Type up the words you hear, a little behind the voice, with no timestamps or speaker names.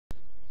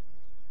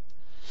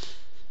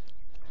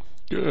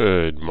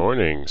Good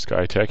morning,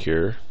 SkyTech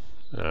here.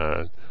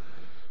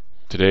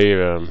 Today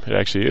it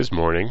actually is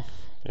morning,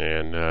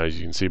 and as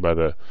you can see by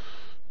the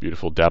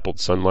beautiful dappled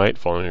sunlight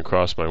falling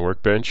across my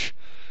workbench.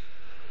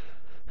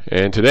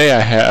 And today I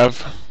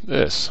have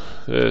this.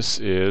 This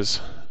is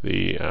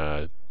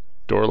the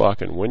door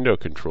lock and window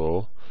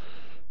control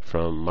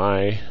from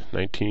my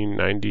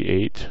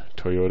 1998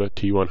 Toyota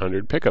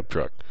T100 pickup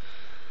truck.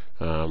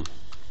 The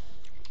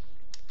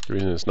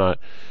reason it's not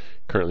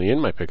currently in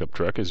my pickup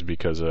truck is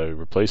because I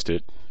replaced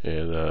it,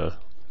 and the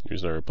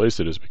reason I replaced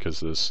it is because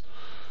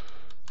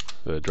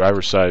the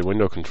driver's side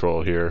window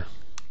control here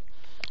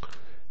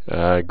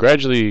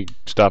gradually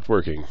stopped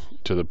working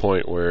to the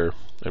point where,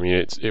 I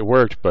mean, it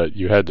worked, but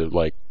you had to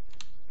like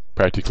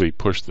practically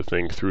push the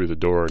thing through the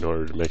door in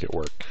order to make it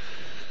work.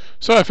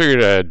 So I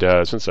figured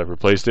since I've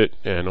replaced it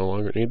and no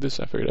longer need this,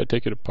 I figured I'd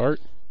take it apart,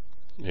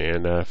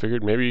 and I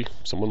figured maybe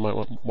someone might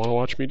want to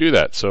watch me do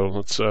that. So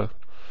let's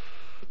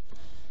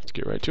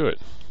get right to it.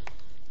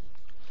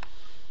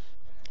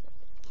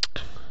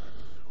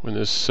 When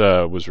this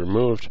was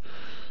removed,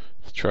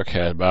 the truck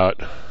had about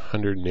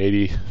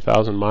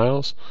 180,000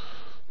 miles,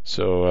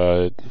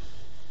 so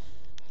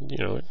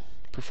it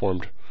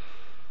performed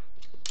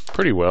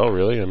pretty well,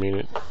 really. I mean,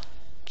 it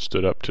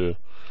stood up to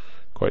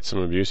quite some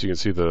abuse. You can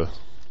see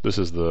this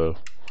is the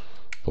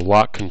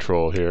lock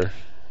control here.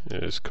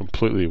 It is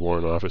completely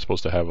worn off. It's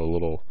supposed to have a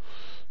little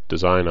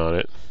design on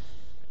it.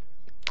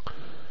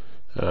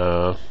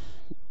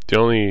 The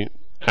only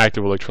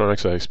active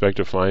electronics I expect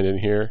to find in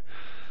here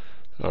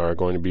are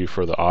going to be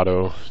for the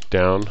auto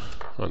down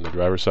on the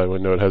driver's side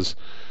window. It has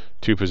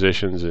two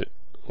positions,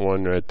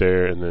 one right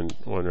there and then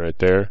one right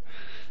there.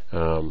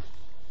 When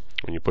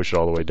you push it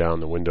all the way down,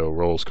 the window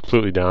rolls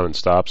completely down and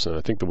stops, and I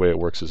think the way it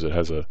works is it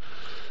has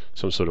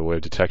some sort of way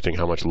of detecting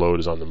how much load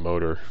is on the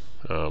motor.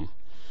 The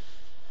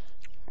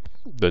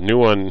new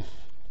one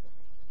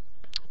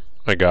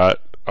I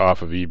got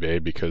off of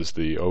eBay because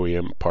the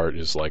OEM part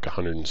is like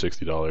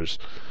 $160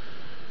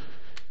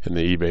 and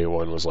the eBay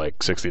one was like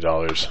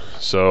 $60,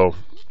 so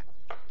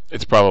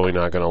it's probably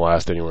not going to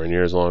last anywhere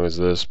near as long as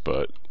this,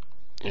 but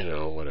you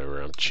know,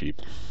 whatever, I'm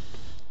cheap.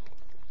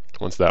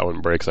 Once that one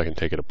breaks, I can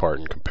take it apart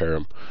and compare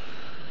them.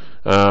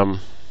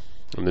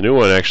 And the new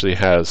one actually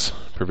has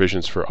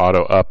provisions for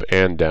auto up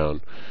and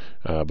down,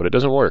 but it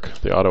doesn't work.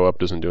 The auto up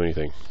doesn't do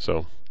anything,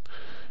 so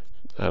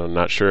I'm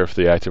not sure if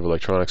the active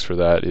electronics for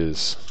that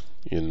is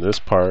in this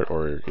part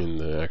or in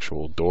the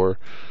actual door.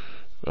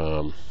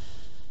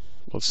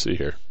 Let's see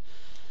here.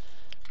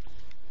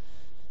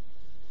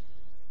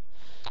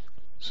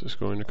 Is this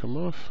going to come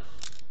off?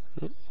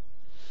 Oh.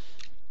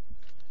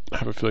 I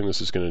have a feeling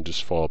this is going to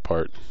just fall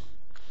apart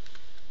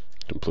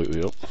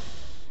completely.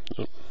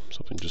 Oh,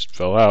 something just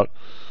fell out.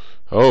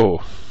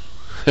 Oh,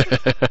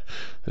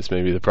 this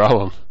may be the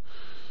problem.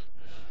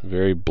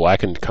 Very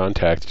blackened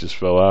contact just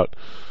fell out.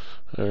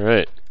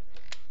 Alright,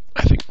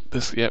 I think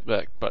this, yep,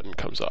 that button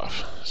comes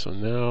off. So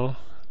now,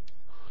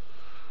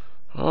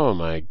 oh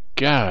my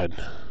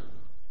god,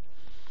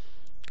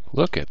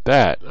 look at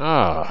that.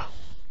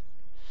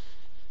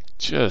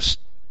 Just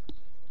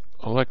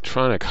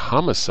electronic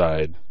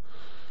homicide.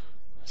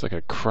 It's like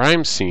a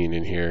crime scene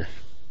in here.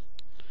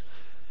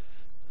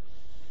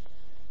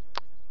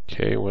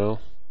 Okay,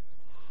 well,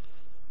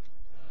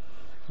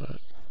 not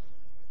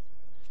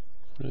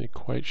really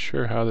quite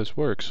sure how this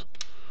works.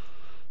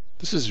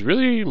 This is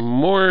really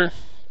more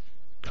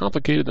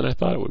complicated than I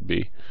thought it would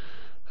be.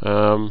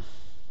 There's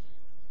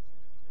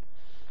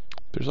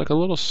like a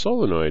little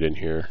solenoid in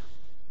here.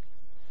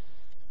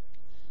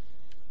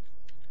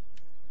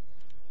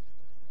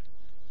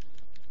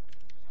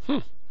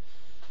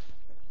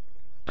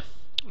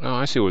 Oh,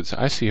 I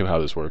see how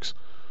this works.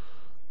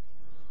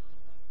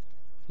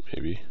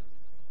 Maybe.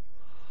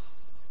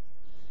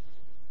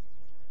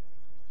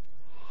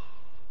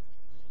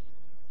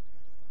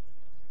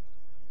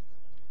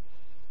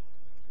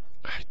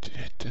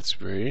 That's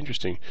very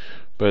interesting,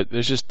 but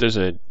there's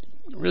a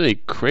really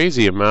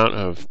crazy amount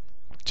of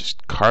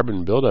just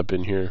carbon buildup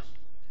in here.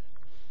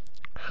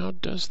 How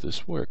does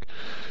this work?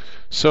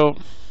 So,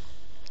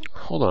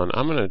 hold on,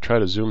 I'm gonna try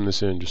to zoom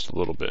this in just a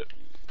little bit.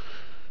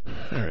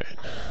 Alright,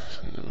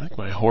 I think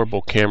my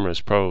horrible camera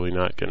is probably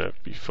not gonna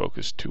be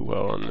focused too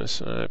well on this,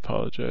 and I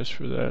apologize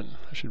for that.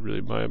 I should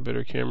really buy a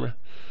better camera.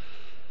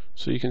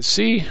 So you can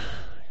see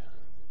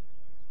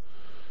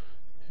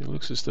it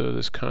looks as though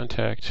this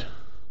contact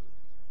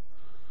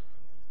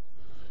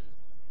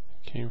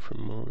came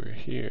from over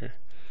here,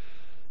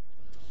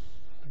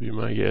 would be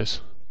my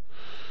guess.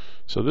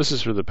 So this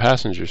is for the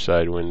passenger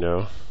side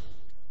window,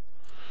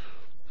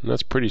 and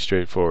that's pretty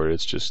straightforward.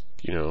 It's just,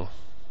 you know,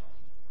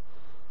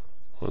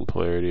 one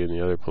polarity and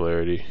the other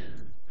polarity.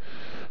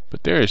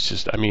 But there is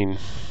just, I mean,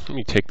 let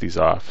me take these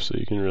off so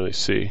you can really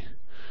see.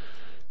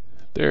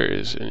 There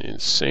is an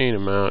insane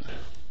amount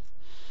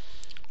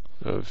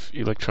of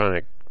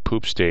electronic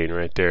poop stain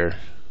right there.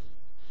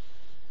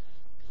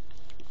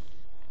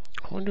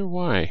 I wonder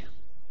why.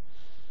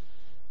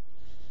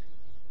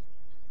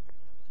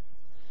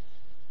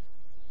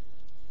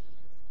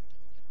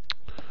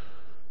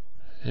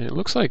 And it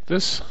looks like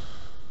this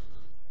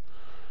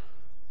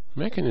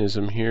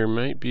mechanism here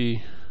might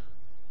be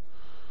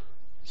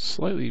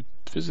slightly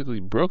physically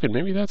broken.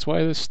 Maybe that's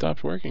why this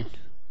stopped working.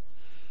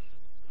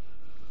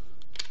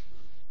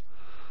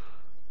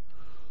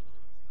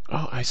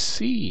 Oh, I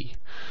see.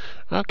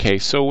 Okay,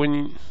 so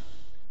when...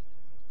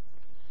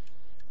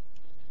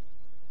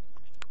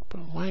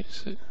 But why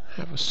does it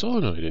have a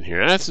solenoid in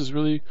here? This is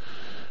really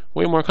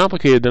way more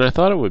complicated than I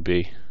thought it would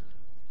be.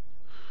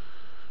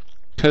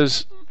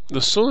 Because the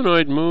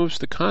solenoid moves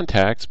the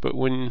contacts, but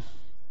when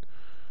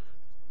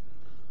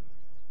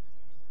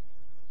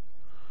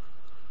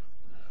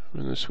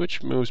the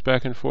switch moves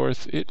back and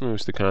forth, it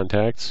moves the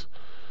contacts.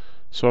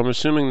 So I'm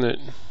assuming that...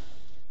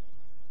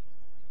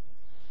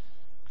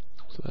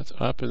 So that's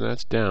up and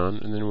that's down,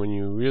 and then when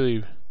you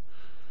really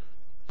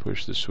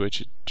push the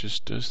switch, it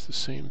just does the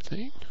same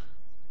thing.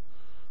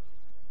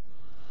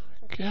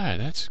 God,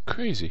 that's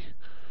crazy.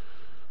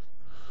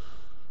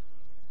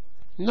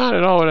 Not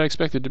at all what I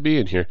expected to be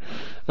in here.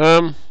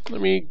 Let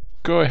me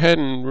go ahead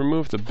and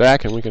remove the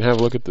back and we can have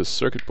a look at the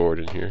circuit board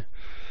in here.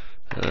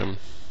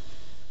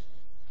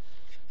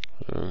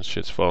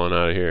 Shit's falling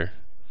out of here.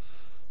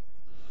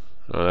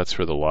 Oh, that's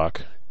for the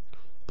lock.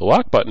 The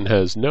lock button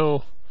has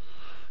no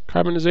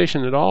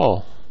carbonization at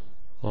all,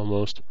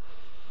 almost.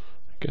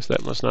 I guess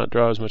that must not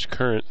draw as much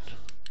current.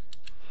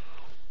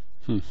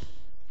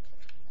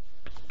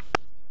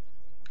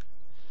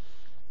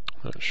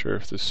 Not sure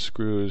if this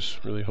screw is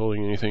really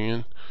holding anything in.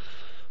 I'm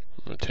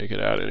going to take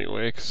it out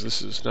anyway, because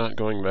this is not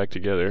going back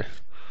together.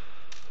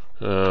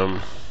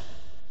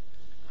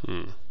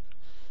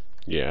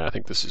 Yeah, I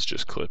think this is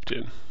just clipped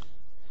in.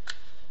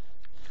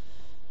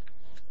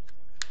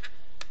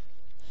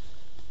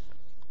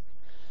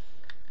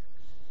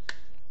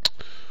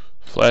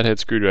 Flathead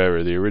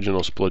screwdriver, the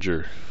original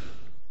spludger.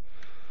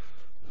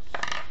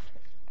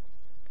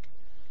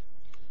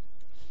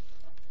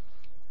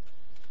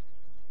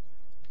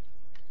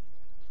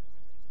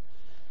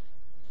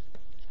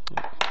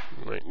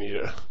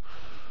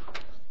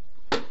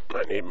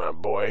 Might need my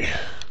boy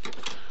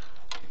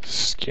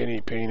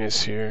skinny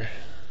penis here.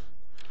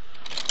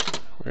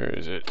 Where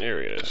is it? There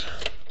it is.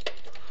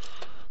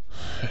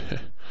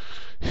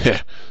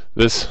 Yeah,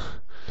 this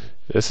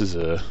is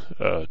a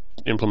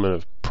implement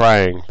of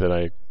prying that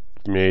I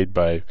made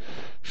by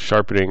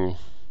sharpening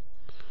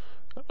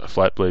a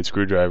flat blade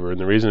screwdriver, and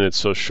the reason it's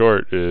so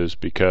short is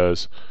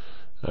because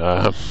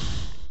a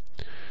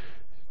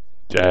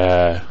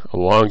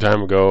long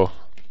time ago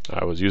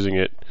I was using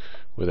it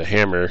with a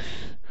hammer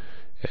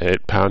and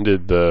it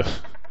pounded the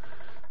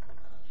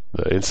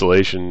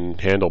insulation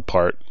handle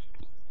part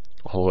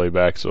all the way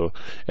back. So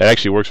it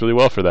actually works really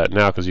well for that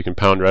now, because you can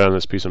pound right on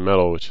this piece of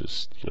metal, which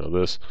is, you know,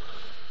 this.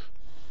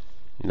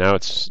 Now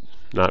it's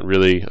not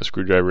really a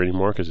screwdriver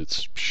anymore because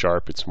it's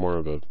sharp. It's more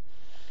of a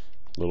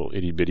little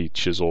itty-bitty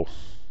chisel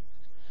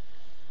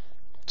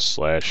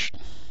slash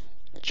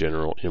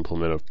general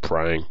implement of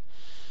prying.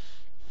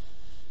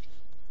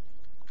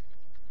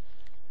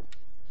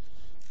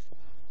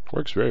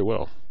 Works very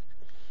well.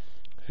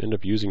 I end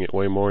up using it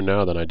way more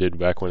now than I did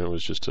back when it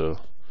was just a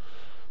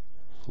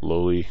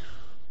lowly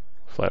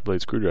flat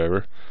blade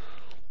screwdriver.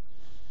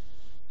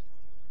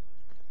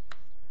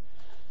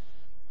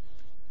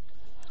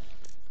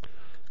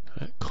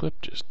 That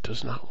clip just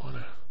does not want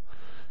to.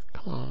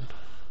 Come on.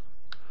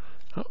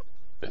 Oh,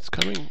 it's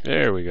coming.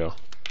 There we go.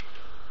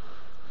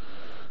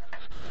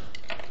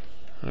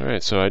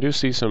 Alright, so I do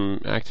see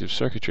some active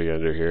circuitry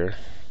under here.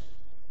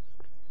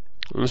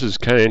 And this is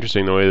kind of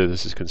interesting, the way that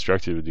this is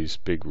constructed with these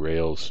big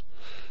rails.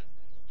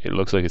 It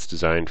looks like it's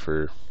designed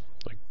for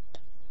like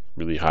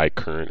really high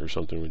current or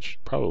something, which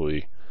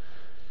probably,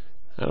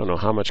 I don't know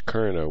how much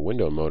current a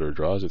window motor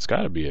draws. It's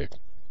got to be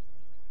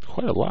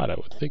quite a lot, I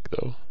would think,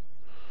 though.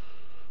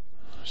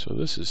 So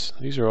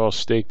these are all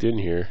staked in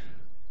here.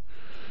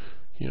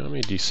 You know, let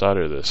me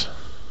desolder this.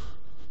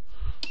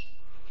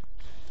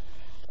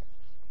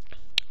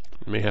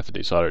 I may have to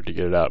desolder it to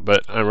get it out,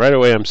 but right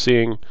away I'm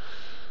seeing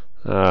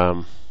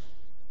a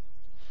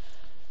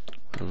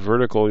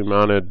vertically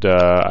mounted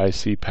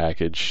IC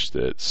package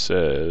that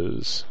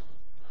says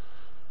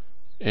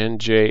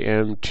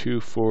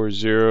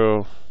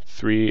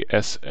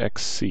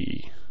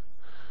NJM2403SXC.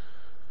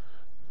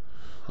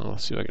 I'll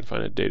see if I can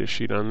find a data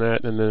sheet on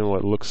that, and then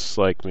what looks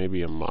like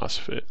maybe a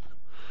MOSFET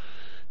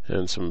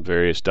and some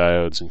various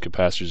diodes and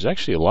capacitors. There's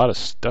actually a lot of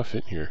stuff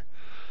in here,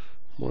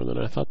 more than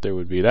I thought there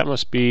would be. That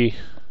must be,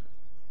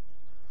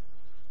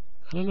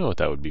 I don't know what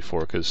that would be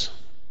for, because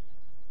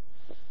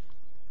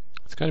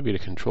it's got to be to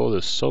control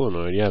this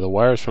solenoid. Yeah, the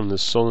wires from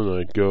this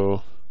solenoid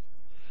go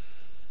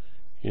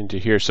into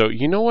here. So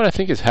you know what I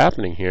think is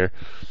happening here?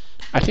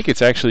 I think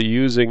it's actually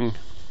using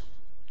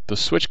the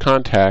switch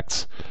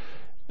contacts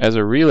as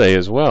a relay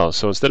as well.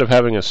 So instead of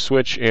having a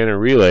switch and a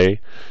relay,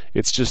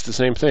 it's just the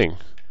same thing.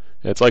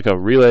 It's like a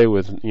relay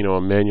with, you know,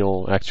 a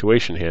manual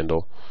actuation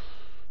handle.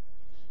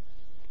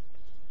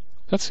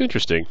 That's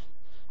interesting.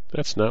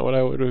 That's not what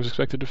I would have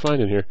expected to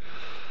find in here.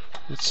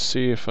 Let's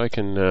see if I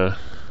can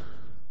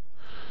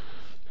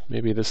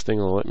maybe this thing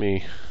will let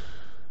me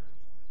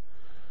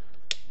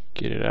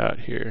get it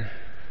out here.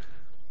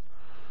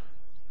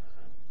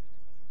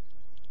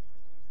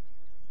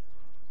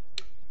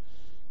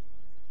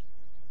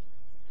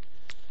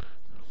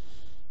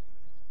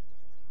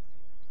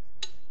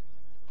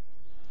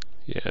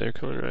 Yeah, they're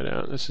coming right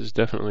out. This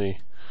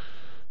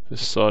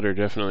solder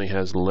definitely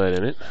has lead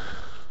in it,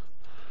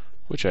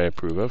 which I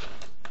approve of.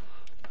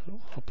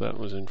 Hope that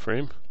was in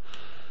frame.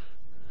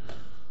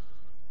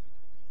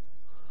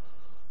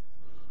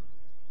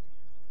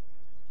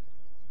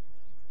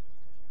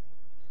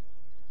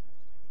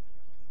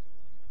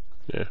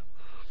 Yeah.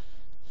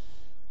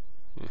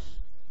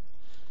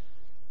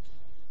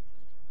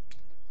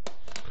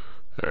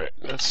 Alright,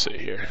 let's see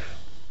here.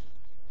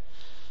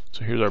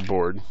 So here's our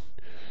board.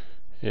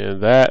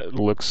 And that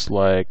looks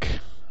like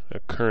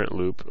a current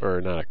loop, or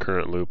not a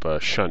current loop,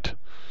 a shunt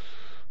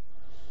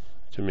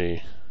to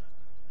me.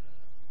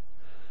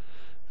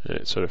 And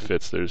it sort of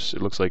fits.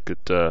 It looks like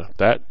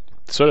that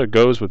sort of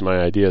goes with my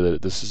idea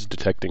that this is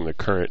detecting the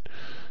current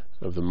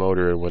of the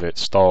motor, and when it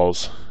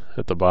stalls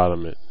at the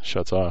bottom it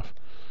shuts off.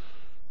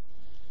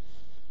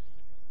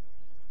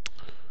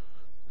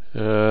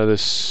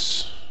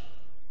 This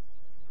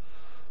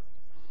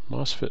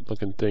MOSFET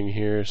looking thing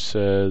here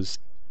says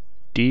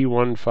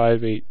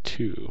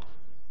D1582.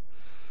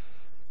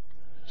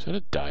 Is that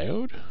a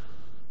diode?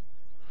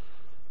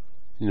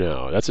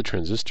 No, that's a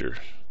transistor.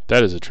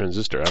 That is a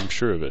transistor, I'm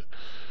sure of it.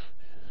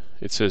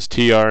 It says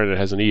TR and it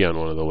has an E on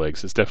one of the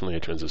legs. It's definitely a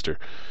transistor.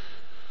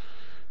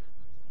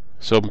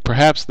 So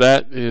perhaps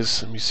that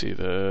is, let me see,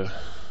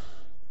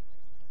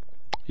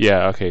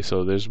 yeah, okay,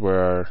 so there's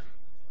where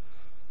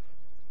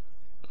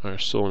our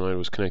solenoid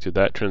was connected.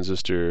 That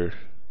transistor,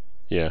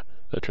 yeah,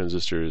 that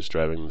transistor is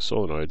driving the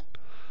solenoid.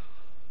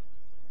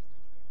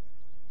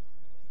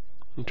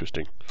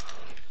 Interesting.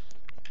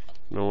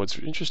 Now what's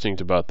interesting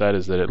about that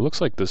is that it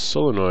looks like the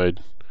solenoid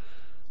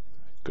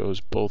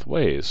goes both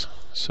ways.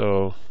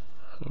 So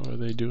how are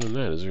they doing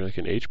that? Is there like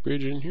an H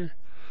bridge in here?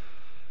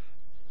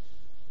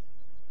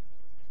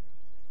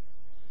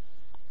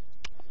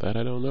 That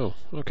I don't know.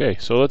 Okay,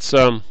 so let's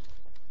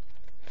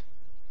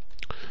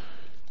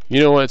you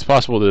know what, it's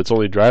possible that it's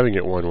only driving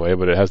it one way,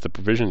 but it has the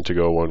provision to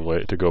go one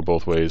way, to go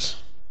both ways,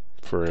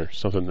 for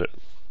something that,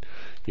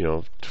 you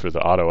know, for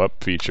the auto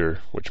up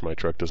feature, which my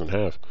truck doesn't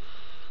have.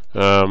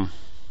 You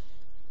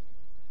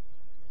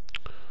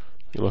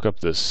look up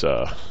this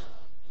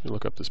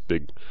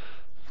big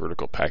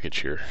vertical package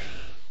here.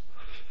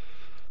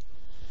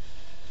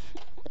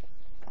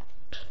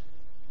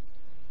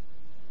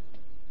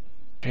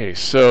 Okay,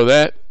 so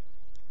that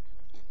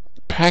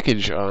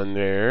package on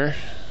there,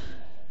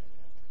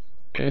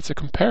 it's a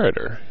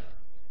comparator.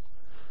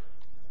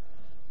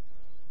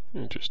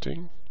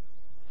 Interesting.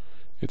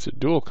 It's a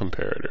dual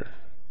comparator.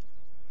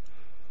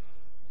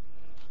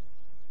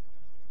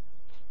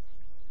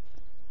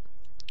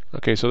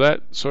 Okay, so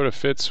that sort of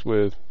fits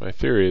with my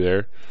theory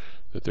there,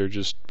 that they're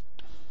just,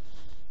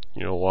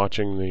 you know,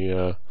 watching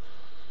the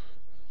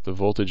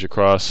voltage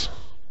across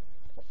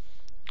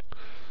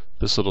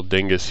this little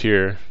dingus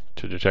here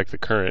to detect the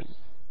current,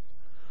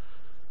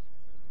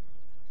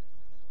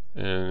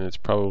 and it's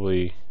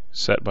probably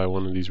set by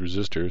one of these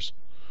resistors.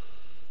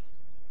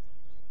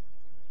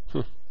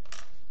 And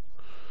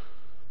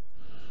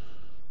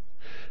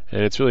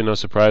it's really no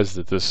surprise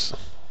that this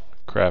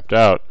crapped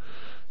out,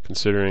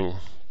 considering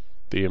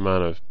the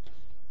amount of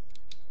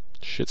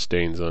shit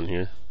stains on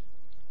here.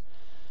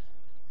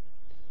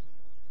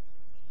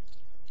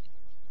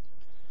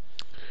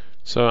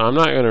 So I'm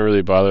not going to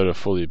really bother to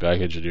fully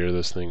back engineer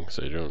this thing, because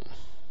I don't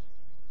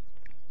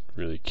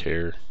really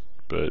care,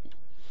 but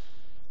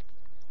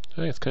I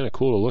think it's kind of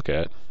cool to look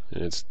at,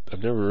 and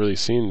I've never really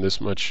seen this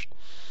much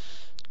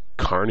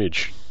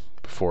carnage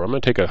before. I'm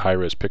going to take a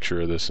high-res picture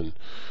of this and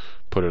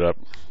put it up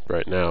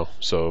right now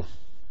so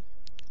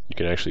you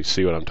can actually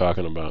see what I'm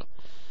talking about.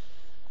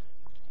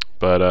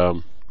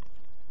 But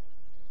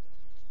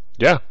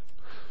yeah,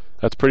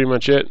 that's pretty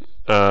much it.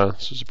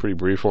 This is a pretty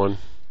brief one,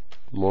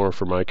 more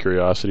for my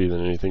curiosity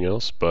than anything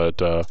else,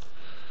 but I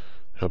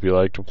hope you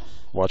liked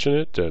watching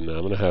it, and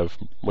I'm going to have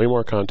way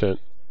more content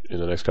in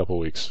the next couple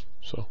weeks,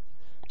 so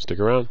stick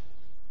around.